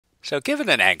So given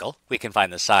an angle, we can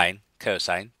find the sine,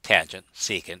 cosine, tangent,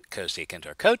 secant, cosecant,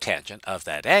 or cotangent of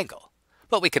that angle.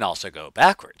 But we can also go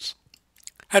backwards.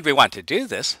 And we want to do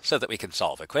this so that we can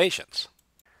solve equations.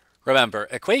 Remember,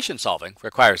 equation solving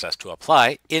requires us to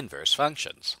apply inverse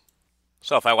functions.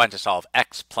 So if I want to solve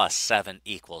x plus 7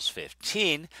 equals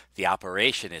 15, the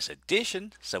operation is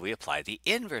addition, so we apply the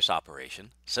inverse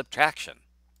operation, subtraction.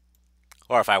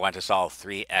 Or if I want to solve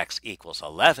 3x equals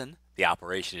 11, the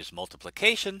operation is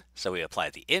multiplication, so we apply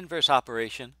the inverse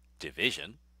operation,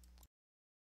 division.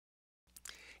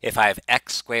 If I have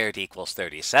x squared equals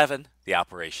 37, the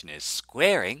operation is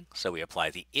squaring, so we apply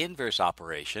the inverse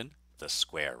operation, the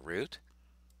square root.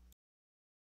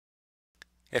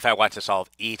 If I want to solve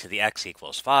e to the x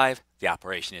equals 5, the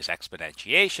operation is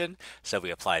exponentiation, so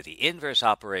we apply the inverse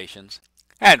operations,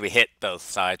 and we hit both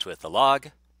sides with the log.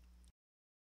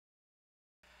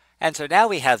 And so now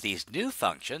we have these new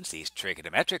functions, these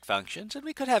trigonometric functions, and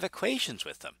we could have equations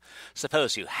with them.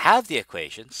 Suppose you have the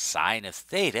equation sine of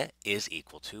theta is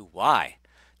equal to y.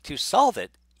 To solve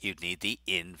it, you'd need the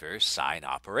inverse sine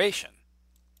operation.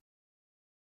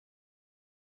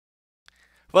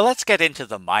 Well, let's get into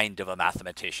the mind of a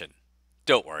mathematician.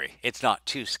 Don't worry, it's not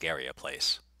too scary a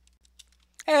place.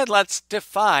 And let's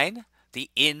define the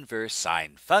inverse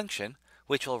sine function,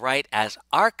 which we'll write as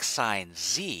arcsine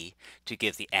z to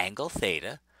give the angle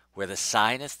theta, where the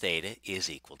sine of theta is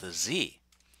equal to z.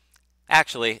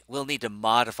 Actually, we'll need to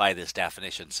modify this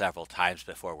definition several times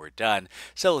before we're done,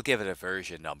 so we'll give it a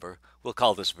version number. We'll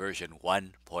call this version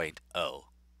 1.0.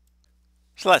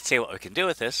 So let's see what we can do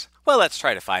with this. Well, let's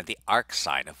try to find the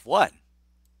arcsine of 1.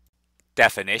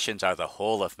 Definitions are the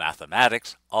whole of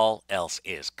mathematics. All else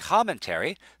is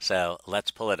commentary. So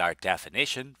let's pull in our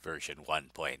definition, version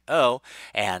 1.0,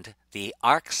 and the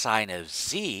arcsine of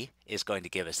z is going to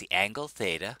give us the angle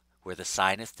theta, where the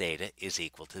sine of theta is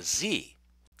equal to z.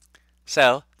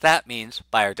 So that means,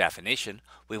 by our definition,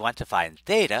 we want to find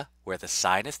theta, where the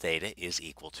sine of theta is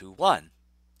equal to 1.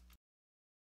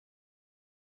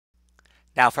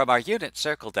 Now from our unit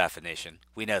circle definition,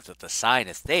 we know that the sine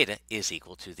of theta is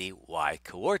equal to the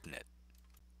y-coordinate.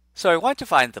 So I want to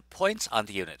find the points on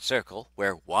the unit circle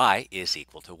where y is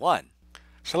equal to 1.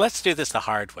 So let's do this the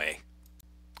hard way.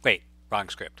 Wait, wrong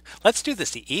script. Let's do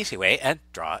this the easy way and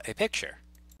draw a picture.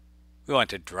 We want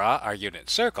to draw our unit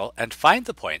circle and find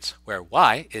the points where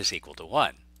y is equal to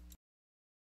 1.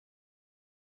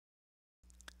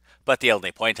 But the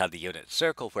only point on the unit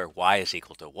circle where y is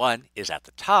equal to 1 is at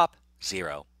the top,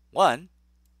 0, 1.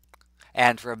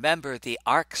 And remember, the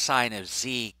arcsine of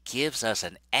z gives us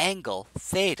an angle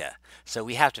theta, so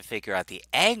we have to figure out the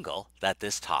angle that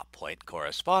this top point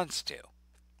corresponds to.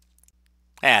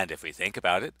 And if we think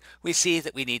about it, we see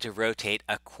that we need to rotate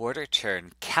a quarter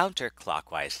turn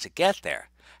counterclockwise to get there,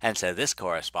 and so this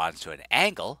corresponds to an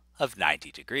angle of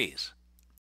 90 degrees.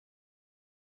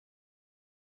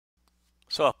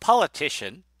 So a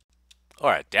politician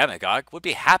or a demagogue would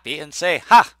be happy and say,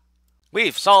 "Ha!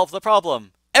 We've solved the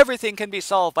problem! Everything can be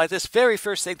solved by this very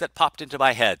first thing that popped into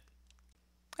my head."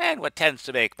 And what tends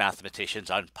to make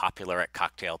mathematicians unpopular at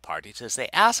cocktail parties is they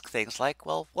ask things like,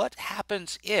 well, what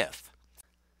happens if?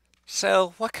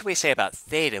 So what can we say about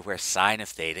theta where sine of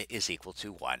theta is equal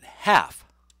to 1/2?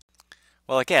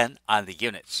 Well, again, on the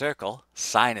unit circle,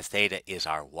 sine of theta is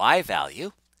our y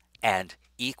value, and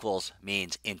equals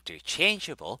means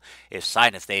interchangeable. If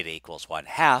sine of theta equals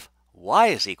 1/2, y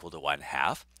is equal to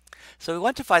 1/2. So we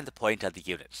want to find the point on the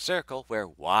unit circle where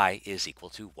y is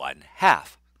equal to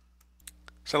 1/2.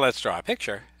 So let's draw a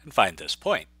picture and find this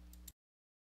point.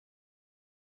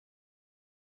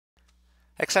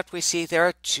 Except we see there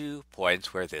are 2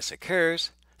 points where this occurs,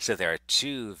 so there are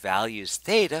 2 values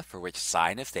theta for which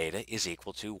sine of theta is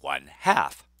equal to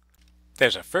 1/2.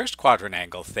 There's a first quadrant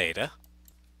angle theta,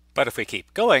 but if we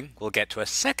keep going, we'll get to a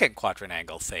second quadrant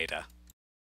angle theta.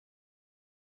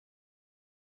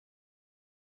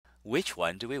 Which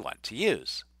one do we want to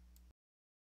use?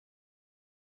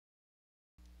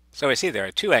 So we see there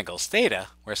are 2 angles theta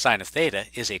where sine of theta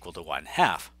is equal to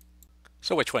 1/2.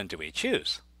 So which one do we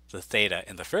choose? The theta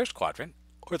in the first quadrant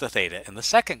or the theta in the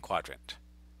second quadrant?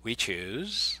 We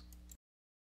choose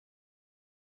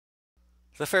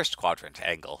the first quadrant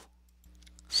angle.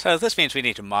 So this means we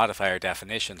need to modify our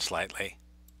definition slightly.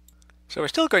 So we're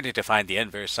still going to define the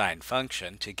inverse sine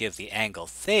function to give the angle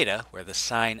theta where the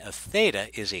sine of theta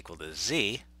is equal to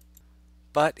z.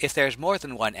 But if there's more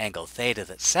than one angle theta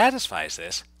that satisfies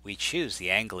this, we choose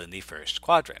the angle in the first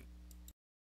quadrant.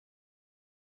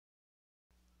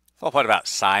 Well, what about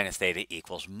sine of theta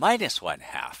equals minus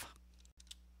 1/2?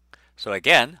 So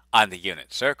again, on the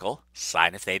unit circle,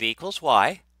 sine of theta equals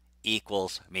y,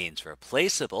 equals means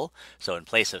replaceable. So in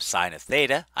place of sine of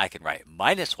theta, I can write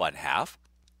minus 1/2.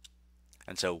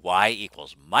 And so y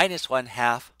equals minus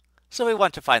 1/2. So we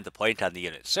want to find the point on the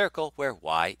unit circle where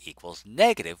y equals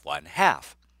negative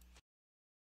 1/2.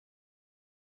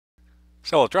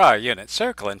 So we'll draw our unit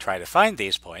circle and try to find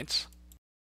these points.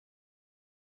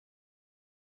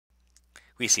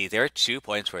 We see there are 2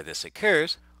 points where this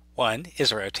occurs. One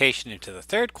is a rotation into the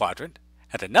 3rd quadrant,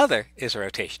 and another is a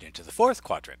rotation into the 4th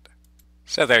quadrant.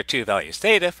 So there are 2 values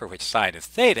theta for which sine of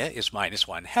theta is minus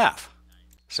 1/2.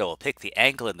 So we'll pick the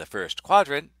angle in the 1st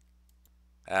quadrant.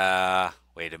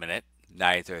 Wait a minute.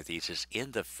 Neither of these is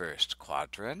in the 1st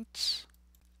quadrant.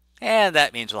 And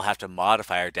that means we'll have to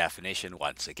modify our definition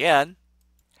once again.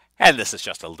 And this is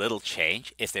just a little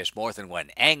change. If there's more than one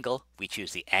angle, we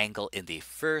choose the angle in the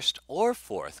 1st or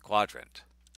 4th quadrant.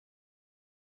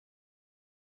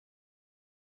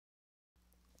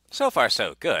 So far,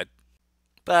 so good.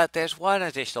 But there's one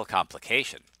additional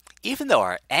complication. Even though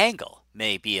our angle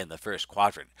may be in the 1st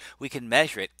quadrant, we can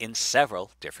measure it in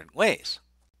several different ways.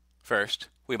 First,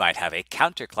 we might have a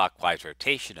counterclockwise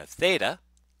rotation of theta.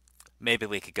 Maybe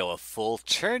we could go a full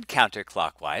turn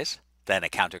counterclockwise, then a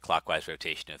counterclockwise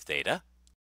rotation of theta.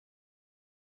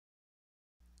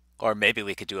 Or maybe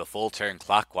we could do a full turn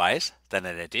clockwise, then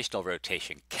an additional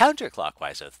rotation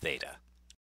counterclockwise of theta.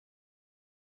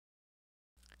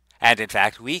 And in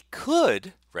fact, we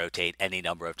could rotate any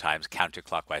number of times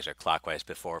counterclockwise or clockwise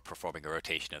before performing a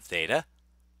rotation of theta,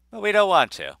 but we don't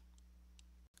want to.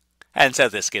 And so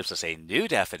this gives us a new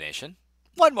definition,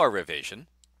 one more revision.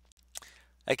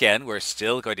 Again, we're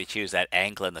still going to choose that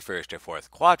angle in the 1st or 4th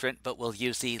quadrant, but we'll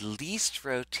use the least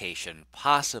rotation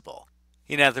possible.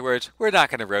 In other words, we're not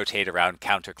going to rotate around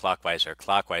counterclockwise or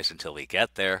clockwise until we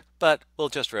get there, but we'll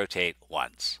just rotate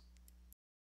once.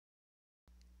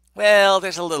 Well,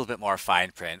 there's a little bit more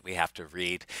fine print we have to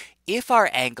read. If our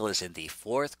angle is in the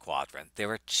 4th quadrant, there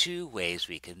are 2 ways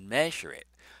we can measure it.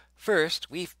 First,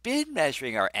 we've been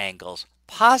measuring our angles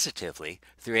positively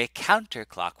through a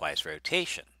counterclockwise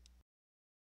rotation.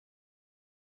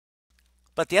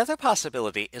 But the other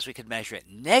possibility is we could measure it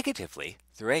negatively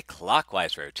through a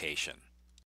clockwise rotation.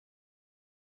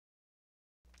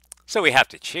 So we have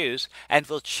to choose, and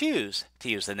we'll choose to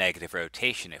use the negative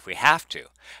rotation if we have to.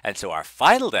 And so our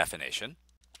final definition,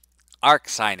 arc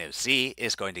sine of z,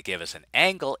 is going to give us an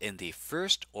angle in the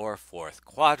 1st or 4th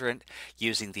quadrant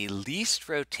using the least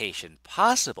rotation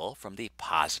possible from the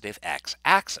positive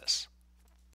x-axis.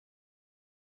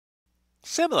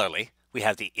 Similarly, we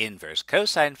have the inverse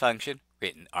cosine function,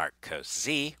 written arc cos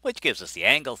z, which gives us the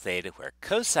angle theta where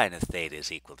cosine of theta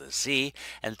is equal to z.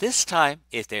 And this time,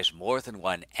 if there's more than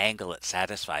one angle that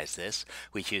satisfies this,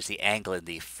 we choose the angle in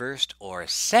the 1st or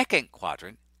 2nd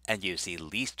quadrant and use the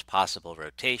least possible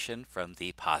rotation from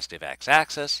the positive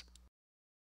x-axis.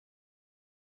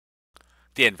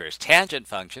 The inverse tangent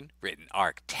function, written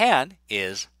arc tan,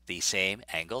 is the same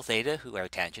angle theta where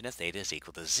tangent of theta is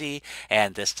equal to z,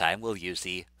 and this time we'll use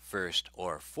the 1st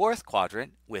or 4th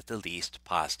quadrant with the least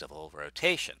possible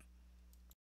rotation.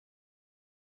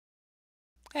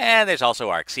 And there's also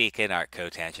arc secant, arc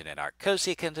cotangent, and arc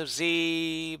cosecant of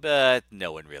z, but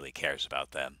no one really cares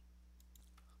about them.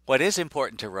 What is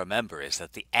important to remember is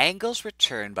that the angles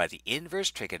returned by the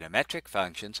inverse trigonometric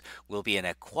functions will be in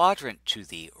a quadrant to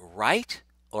the right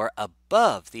or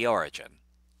above the origin.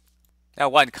 Now,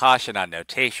 one caution on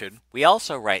notation, we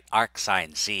also write arc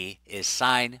sine z is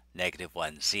sine negative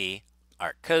 1z,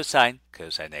 arc cosine,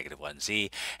 cosine negative 1z,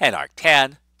 and arc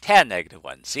tan, tan negative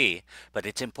 1z. But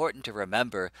it's important to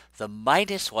remember the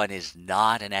minus 1 is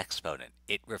not an exponent.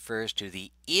 It refers to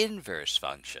the inverse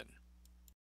function.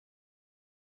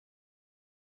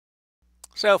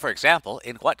 So, for example,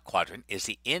 in what quadrant is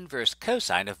the inverse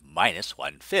cosine of minus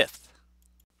 1/5?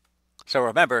 So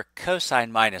remember,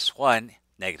 cosine minus 1,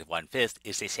 negative 1/5,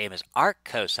 is the same as arc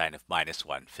cosine of minus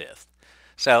 1/5.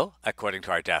 So, according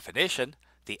to our definition,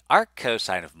 the arc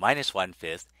cosine of minus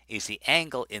 1/5 is the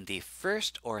angle in the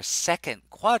 1st or 2nd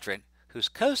quadrant whose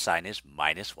cosine is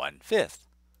minus 1/5.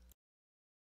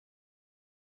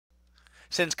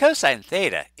 Since cosine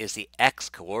theta is the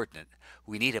x-coordinate,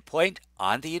 we need a point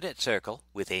on the unit circle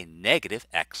with a negative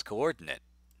x-coordinate.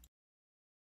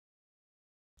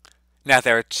 Now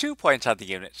there are 2 points on the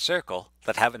unit circle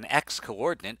that have an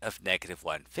x-coordinate of negative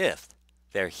 1/5.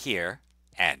 They're here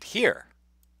and here.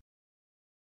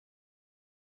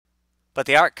 But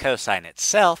the arc cosine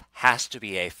itself has to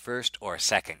be a 1st or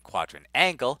 2nd quadrant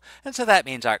angle, and so that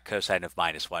means arc cosine of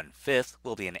minus 1/5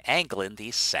 will be an angle in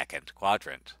the 2nd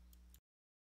quadrant.